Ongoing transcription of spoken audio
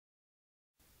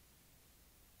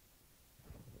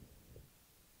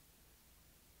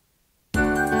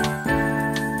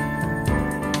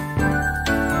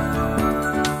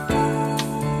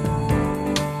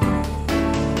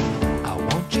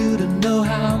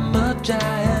much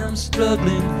I am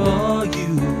struggling for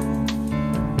you,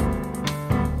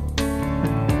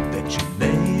 that you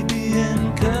may be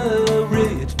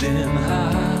encouraged in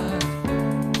heart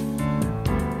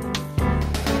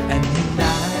and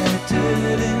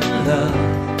united in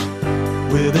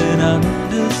love, with an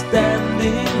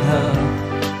understanding of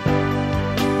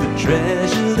the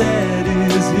treasure that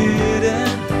is hidden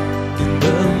in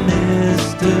the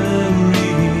mystery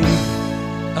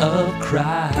of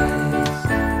Christ.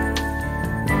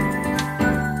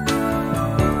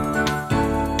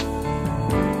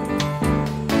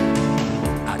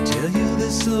 I tell you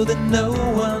this so that no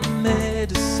one may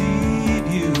deceive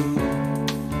you,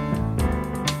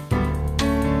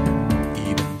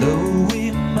 even though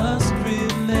we must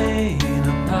remain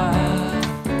apart,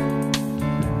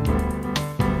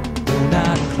 though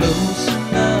not close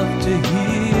enough to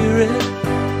hear it.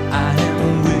 I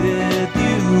am with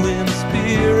you in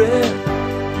spirit,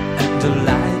 and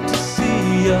delight to see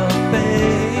your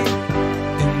face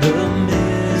in the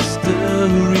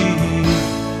mystery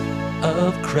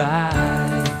of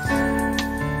Christ.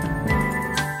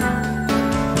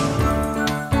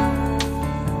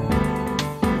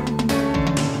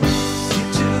 See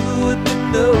to it that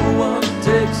no one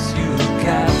takes you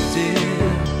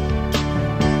captive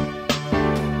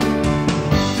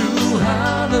through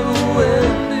hollow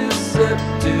and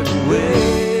deceptive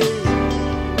ways.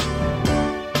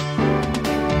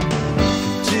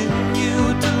 Continue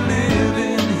to live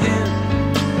in Him,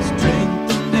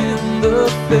 strengthened in the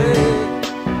faith,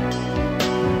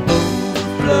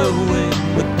 overflowing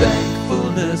with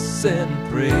thankfulness and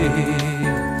praise.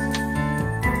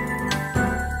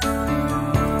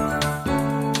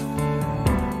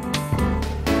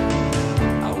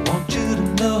 I want you to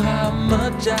know how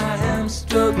much I am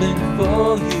struggling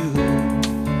for you,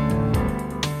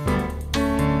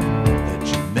 that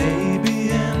you may be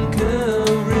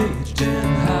encouraged in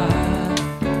heart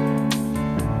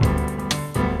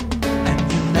and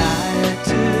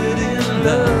united in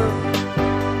love,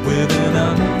 with an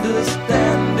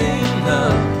understanding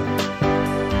of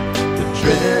the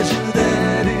treasure